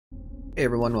Hey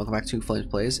everyone, welcome back to Flamez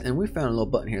Plays, and we found a little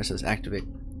button here that says activate.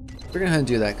 We're gonna go ahead and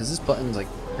do that because this button's like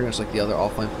pretty much like the other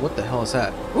offline. What the hell is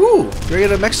that? Ooh! Do I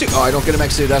get a mech suit? Oh, I don't get a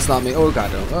mech suit. That's not me. Oh god,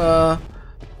 no.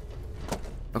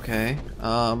 Okay.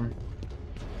 Oh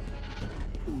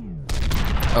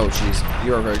jeez,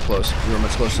 you are very close. You are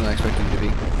much closer than I expected you to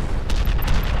be.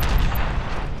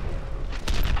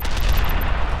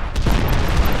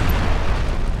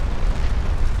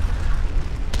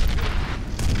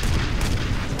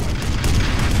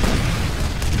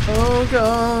 Oh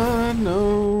god,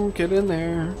 no, get in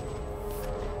there.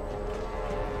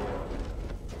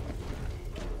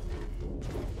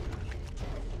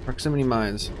 Proximity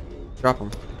mines. Drop them.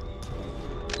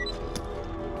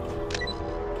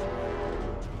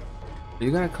 Are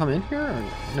you gonna come in here or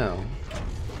no?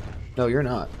 No, you're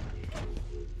not.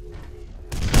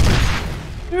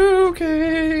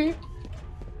 Okay.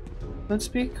 Let's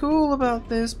be cool about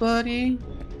this, buddy.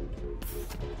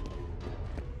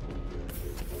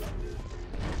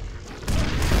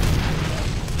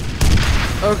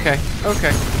 Okay,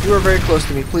 okay. You are very close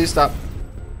to me. Please stop.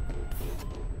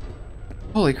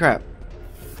 Holy crap.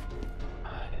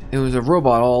 It was a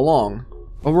robot all along.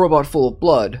 A robot full of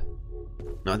blood.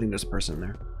 No, I think there's a person in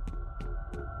there.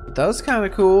 That was kind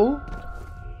of cool.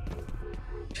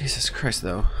 Jesus Christ,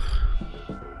 though.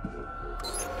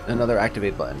 Another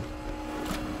activate button.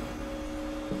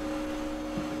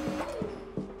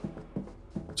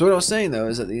 So what I was saying, though,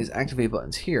 is that these activate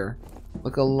buttons here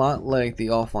look a lot like the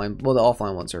offline. Well, the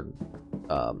offline ones are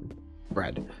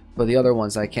red, but the other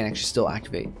ones I can't actually still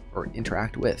activate or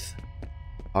interact with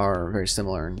are very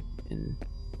similar in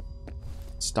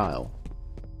style.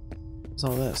 What's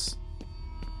all this?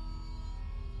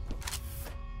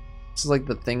 This is like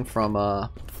the thing from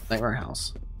Nightmare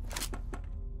House.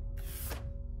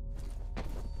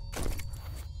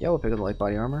 Yeah, we'll pick up the light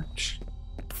body armor.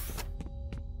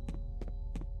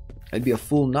 I'd be a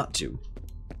fool not to.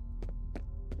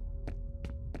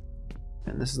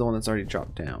 And this is the one that's already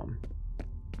dropped down.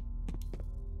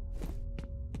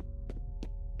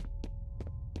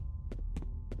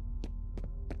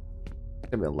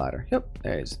 Gonna be a ladder. Yep,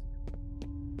 there it is.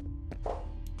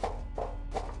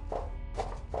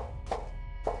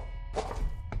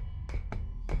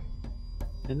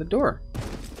 And the door.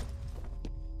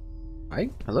 Hi?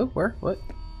 Hello? Where? What?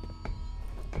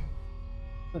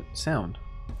 What sound?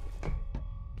 You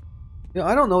know,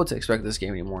 I don't know what to expect this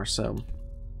game anymore, so...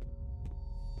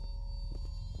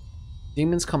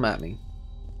 Demons come at me.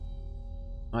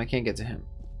 I can't get to him.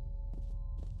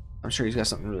 I'm sure he's got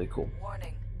something really cool.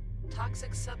 Warning.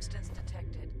 Toxic substance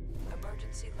detected.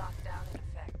 Emergency lockdown in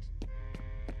effect.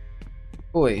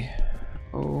 Boy.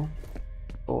 Oh.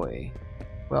 Boy.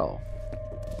 Well.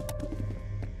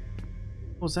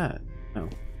 What was that? Oh.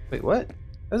 Wait, what? That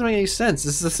doesn't make any sense.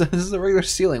 This is a regular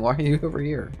ceiling. Why are you over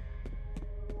here?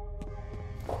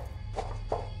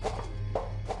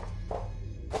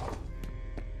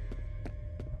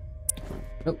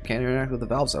 Nope, can't interact with the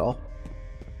valves at all.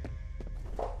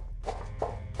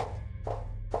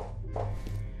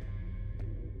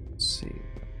 Let's see.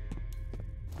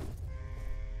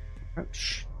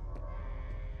 Ouch.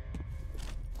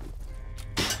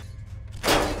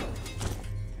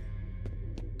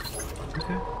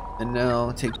 Okay. And now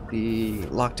take the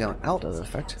lockdown out of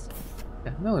effect.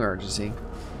 Yeah, no emergency.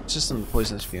 It's just some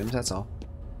poisonous fumes, that's all.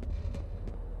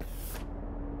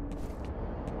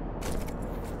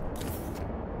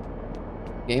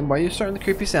 Game, why are you starting the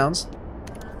creepy sounds? There's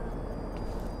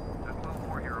a little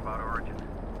more here about Origin.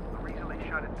 The reason they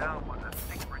shut it down was a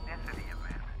synchronicity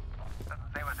event.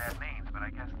 Doesn't say what that means, but I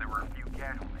guess there were a few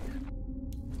casualties.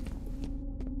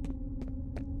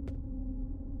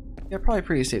 Yeah, probably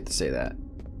pretty safe to say that.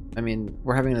 I mean,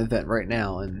 we're having an event right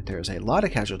now, and there's a lot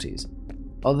of casualties.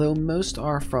 Although most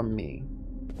are from me.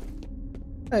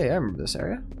 Hey, I remember this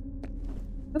area.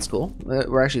 That's cool.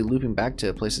 We're actually looping back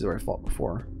to places where I fought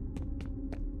before.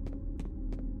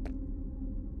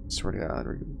 Swear to God,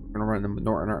 we're gonna run into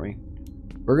Norton, aren't we?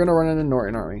 We're gonna run into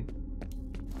Norton, aren't we?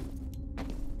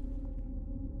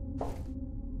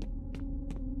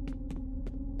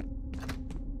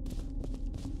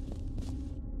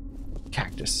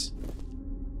 Cactus.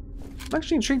 I'm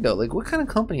actually intrigued though. Like, what kind of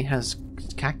company has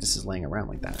cactuses laying around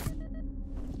like that?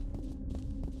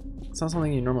 It's not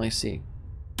something you normally see.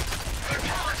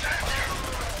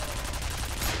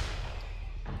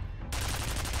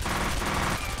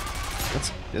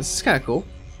 This is kind of cool.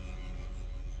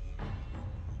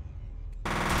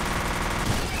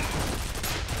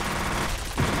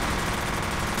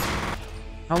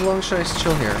 How long should I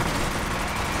chill here?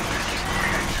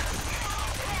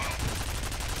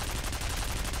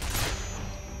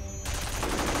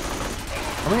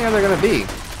 How many are there gonna be?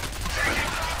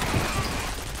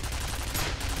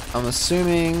 I'm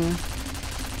assuming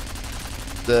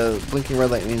the blinking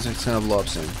red light means it's gonna blow up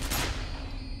soon.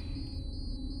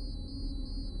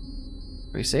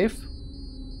 Are we safe?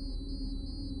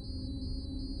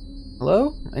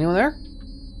 Hello? Anyone there?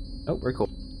 Nope, we're cool.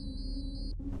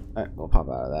 Alright, we'll pop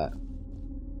out of that.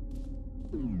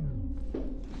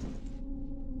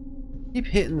 Keep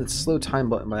hitting the slow time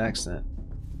button by accident.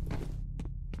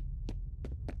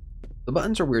 The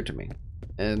buttons are weird to me.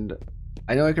 And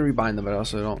I know I can rebind them, but I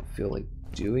also don't feel like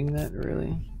doing that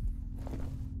really.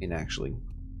 I mean, actually.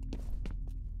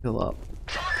 Fill up.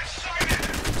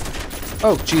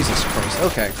 Oh, Jesus Christ.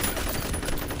 Okay.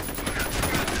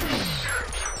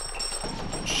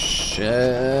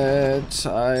 Shit.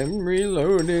 I'm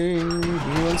reloading. Give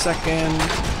me 1 second.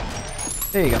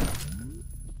 There you go.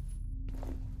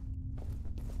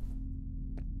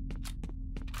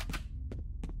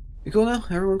 You cool now?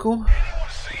 Everyone cool?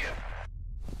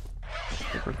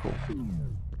 Super cool.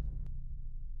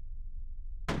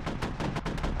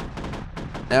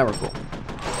 Now we're cool.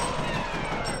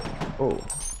 Oh.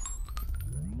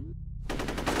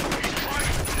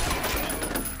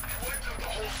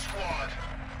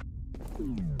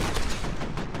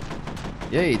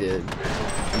 Yeah, he did.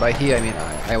 And by he, I mean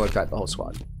I wiped out the whole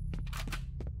squad.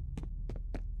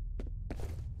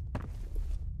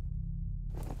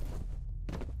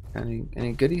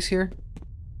 Any goodies here?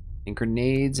 Any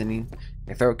grenades? Any?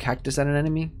 I throw a cactus at an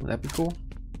enemy? Would that be cool?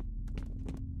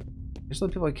 There's some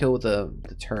people I kill with the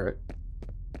turret.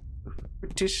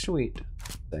 Pretty sweet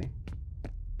thing.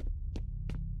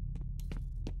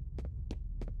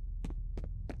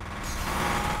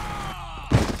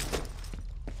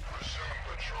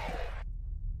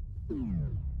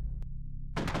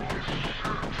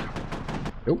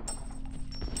 Nope.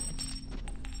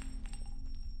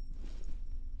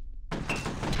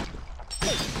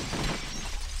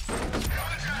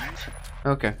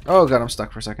 Okay. Oh god, I'm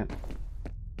stuck for a second.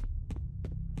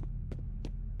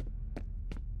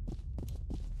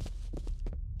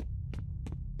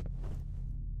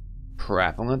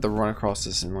 Crap, I'm gonna have to run across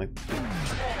this in like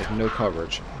no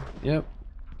coverage. Yep.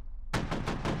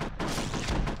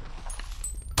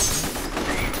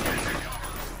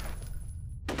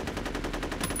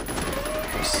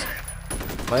 Just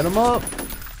light them up.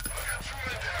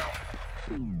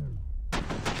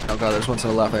 Oh god, there's one to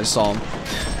the left. I just saw him.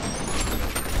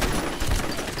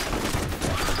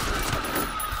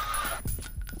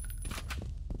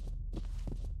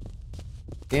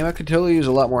 Game, I could totally use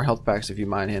a lot more health packs if you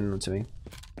mind handing them to me.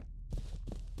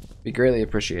 Be greatly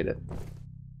appreciated.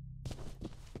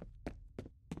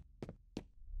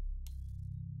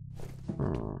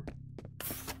 Go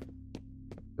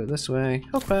this way.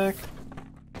 Health pack.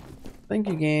 Thank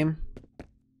you, game.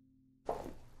 Is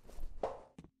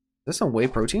this some whey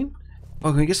protein?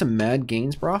 Oh, can we get some mad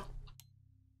gains, brah?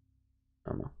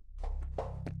 I don't know.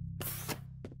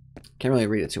 Can't really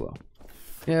read it too well.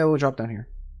 Yeah, we'll drop down here.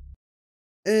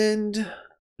 End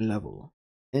level.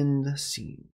 End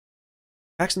scene.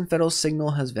 Paxton Fettel's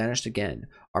signal has vanished again.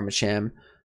 Armacham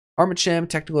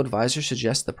technical advisor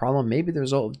suggests the problem may be the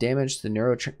result of damage to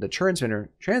the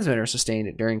transmitter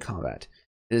sustained during combat.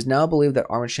 It is now believed that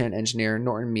Armacham engineer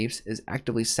Norton Meeps is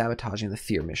actively sabotaging the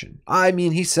F.E.A.R mission. I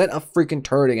mean, he sent a freaking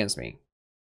turret against me.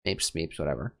 Meeps,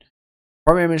 whatever.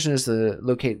 Primary mission is to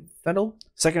locate Fettel.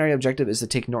 Secondary objective is to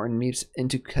take Norton Meeps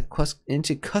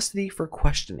into custody for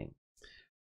questioning.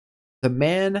 The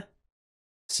man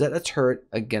set a turret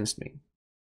against me.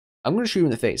 I'm going to shoot him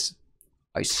in the face.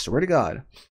 I swear to God.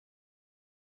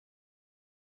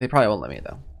 They probably won't let me,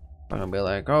 though. I'm going to be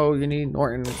like, oh, you need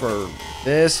Norton for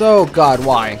this. Oh, God,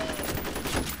 why?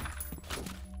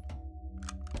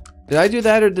 Did I do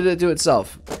that or did it do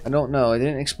itself? I don't know. It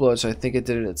didn't explode, so I think it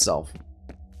did it itself.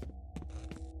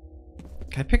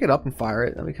 Can I pick it up and fire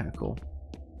it? That'd be kind of cool.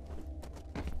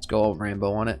 Let's go all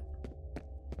Rambo on it.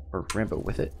 Or Rambo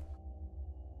with it.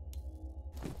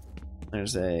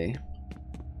 There's a...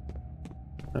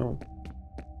 Oh.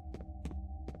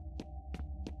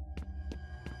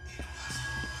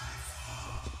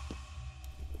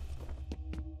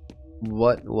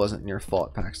 What wasn't your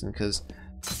fault, Paxton? Because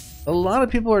a lot of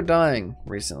people are dying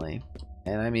recently.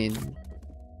 And I mean...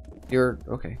 You're...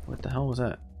 Okay, what the hell was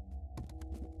that?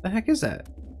 The heck is that?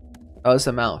 Oh, it's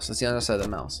a mouse. That's the other side of the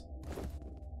mouse.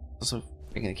 Also,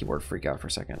 making the keyboard freak out for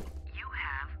a second. You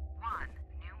have one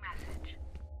new message.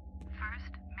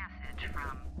 First message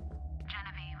from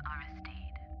Genevieve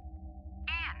Aristide.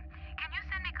 Ian, can you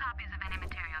send me copies of any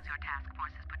materials your task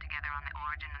force has put together on the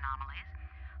origin anomalies?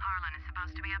 Harlan is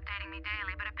supposed to be updating me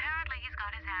daily, but apparently he's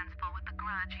got his hands full with the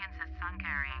grudge he insists on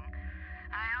carrying.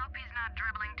 I hope he's not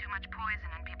dribbling much poison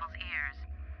in people's ears.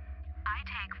 I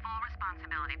take full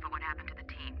responsibility for what happened to the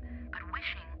team, but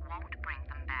wishing won't bring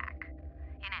them back.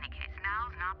 In any case,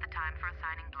 now's not the time for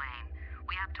assigning blame.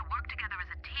 We have to work together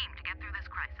as a team to get through this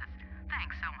crisis.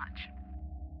 Thanks so much.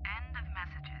 End of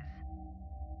messages.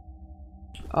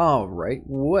 Alright,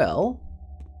 well.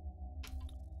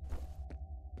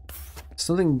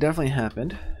 Something definitely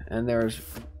happened, and there's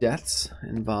deaths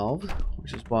involved,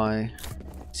 which is why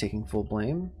he's taking full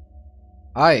blame.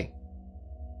 Hi.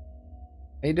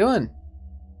 How you doing?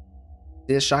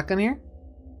 See a shotgun here?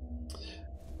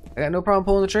 I got no problem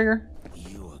pulling the trigger.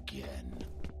 You again.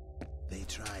 They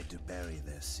tried to bury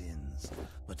their sins,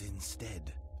 but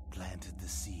instead planted the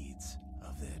seeds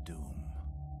of their doom.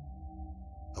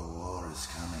 A war is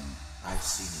coming. I've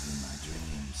seen it in my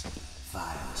dreams.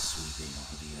 Fire sweeping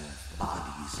over the earth,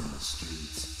 bodies in the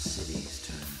streets, cities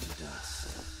turned to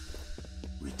dust.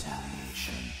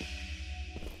 Retaliation.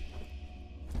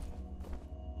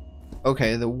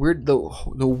 Okay, the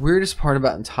weirdest part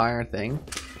about the entire thing.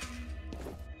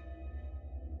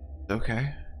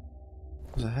 Okay.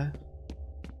 What was that?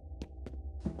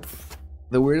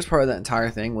 The weirdest part of that entire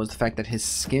thing was the fact that his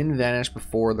skin vanished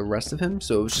before the rest of him,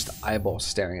 so it was just eyeballs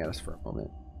staring at us for a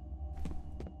moment.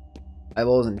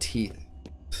 Eyeballs and teeth.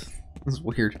 This is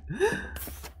weird.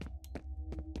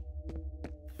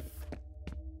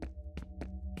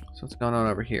 So what's going on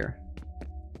over here?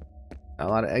 Got a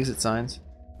lot of exit signs.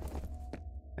 Am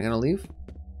I gonna leave?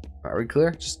 Are we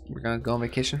clear? Just we're gonna go on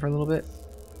vacation for a little bit.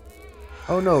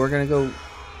 Oh no, we're gonna go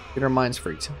get our minds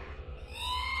freaked.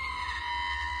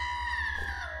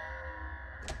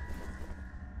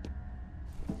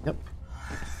 Yep.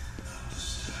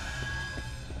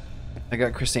 I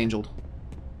got Chris Angeled.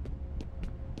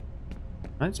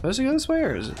 Am I supposed to go this way,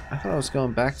 or is it? I thought I was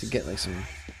going back to get like some.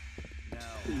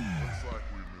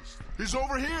 He's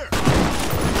over here.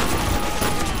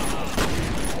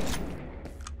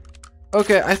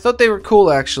 Okay, I thought they were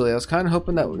cool actually. I was kind of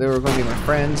hoping that they were going to be my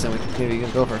friends and we could maybe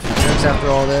go for a few drinks after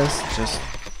all this. Just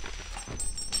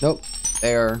nope.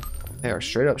 They are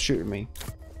straight up shooting me.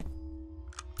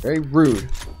 Very rude.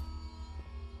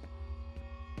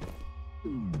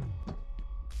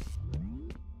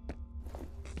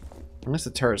 Unless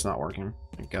the turret's not working.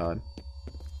 Thank God.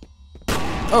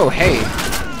 Oh, hey.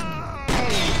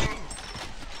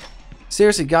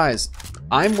 Seriously, guys.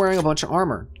 I'm wearing a bunch of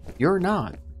armor. You're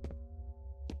not.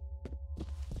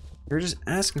 You're just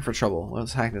asking for trouble.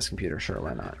 Let's hack this computer. Sure,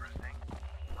 why not? When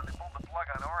they pulled the plug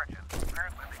on Origin,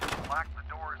 apparently they just locked the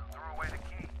doors and threw away the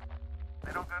key.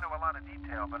 They don't go into a lot of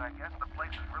detail, but I guess the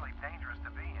place is really dangerous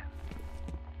to be in.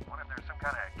 What if there's some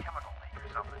kind of chemical leak or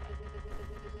something?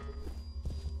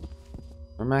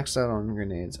 We're maxed out on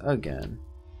grenades again.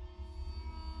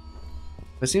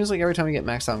 It seems like every time we get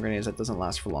maxed out on grenades, that doesn't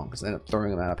last for long because I end up throwing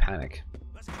them out of panic.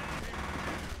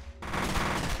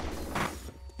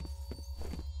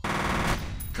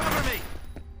 Cover me.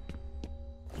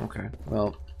 Okay,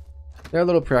 well, they're a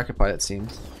little preoccupied, it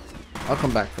seems. I'll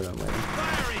come back for them later.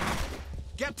 Firing.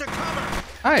 Get to cover.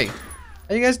 Hi,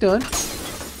 how you guys doing?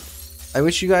 I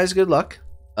wish you guys good luck.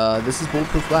 This is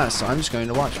bulletproof glass, so I'm just going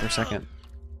to watch for a second.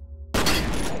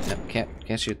 Yep,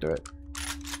 can't shoot through it.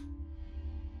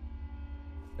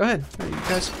 Go ahead, you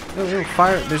guys. No,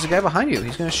 fire! There's a guy behind you.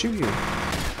 He's gonna shoot you.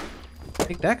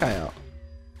 Take that guy out.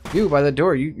 You by the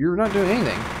door. You're not doing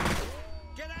anything.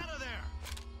 Get out of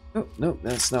there. Nope,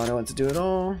 that's not what I want to do at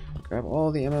all. Grab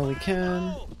all the ammo we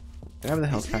can. Grab the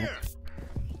health pack.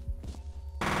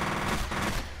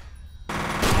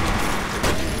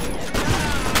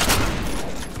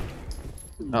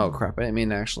 Oh crap! I didn't mean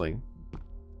to actually.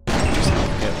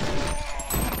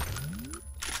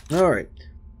 All right,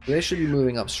 they should be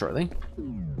moving up shortly.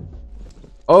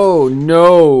 Oh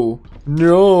no,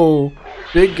 no,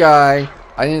 big guy!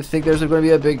 I didn't think there was going to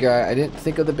be a big guy. I didn't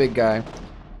think of the big guy.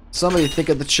 Somebody think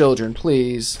of the children,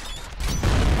 please.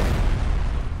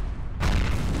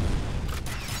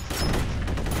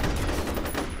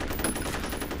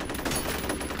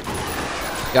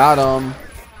 Got him.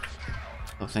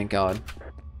 Oh, thank God.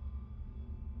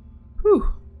 Whew.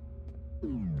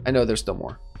 I know there's still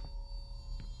more.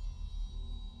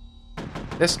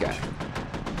 This guy.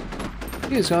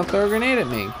 He's gonna throw a grenade at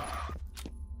me.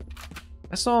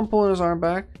 I saw him pulling his arm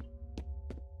back.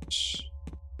 Shh.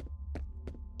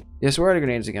 Yes, we're out of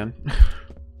grenades again.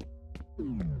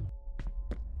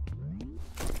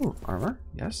 Ooh, armor.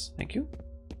 Yes, thank you.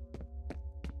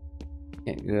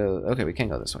 Can't go. Okay, we can't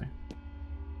go this way.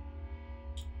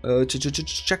 Check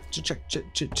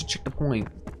the point.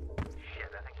 Shit,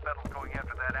 I think Fettel's going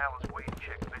after that Alice Wade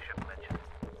chick Bishop mentioned.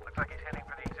 Looks like he's heading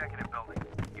for the executive building.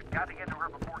 You've got to get to her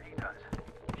before he does.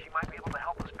 She might be able to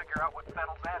help us figure out what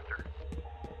Fettel's after. faster.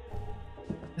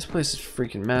 This place is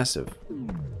freaking massive.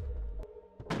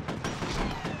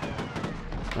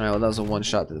 Alright, well that was a one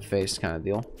shot to the face kind of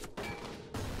deal.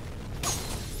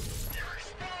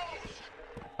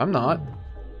 I'm not.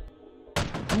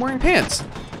 I'm wearing pants.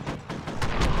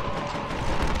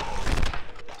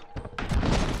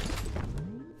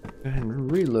 Go ahead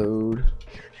and reload.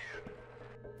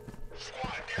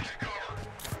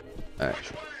 Alright.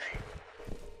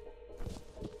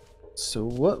 So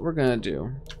what we're gonna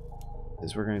do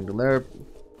is we're gonna let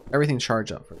everything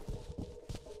charge up. And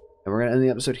we're gonna end the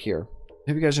episode here.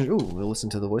 Hope you guys are, we'll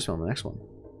listen to the voicemail in the next one.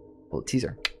 A little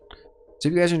teaser. So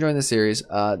if you guys are enjoying this series,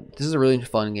 this is a really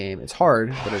fun game. It's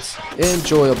hard, but it's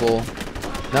enjoyable.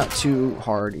 Not too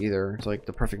hard either. It's like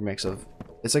the perfect mix of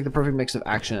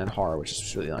action and horror, which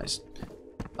is really nice.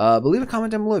 But leave a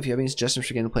comment down below if you have any suggestions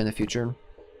for game to play in the future.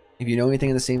 If you know anything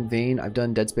in the same vein, I've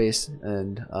done Dead Space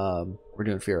and we're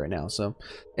doing F.E.A.R. right now. So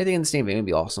anything in the same vein would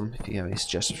be awesome if you have any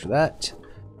suggestions for that.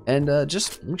 And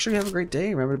just make sure you have a great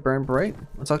day. Remember to burn bright.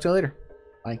 I'll talk to you later.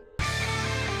 Bye.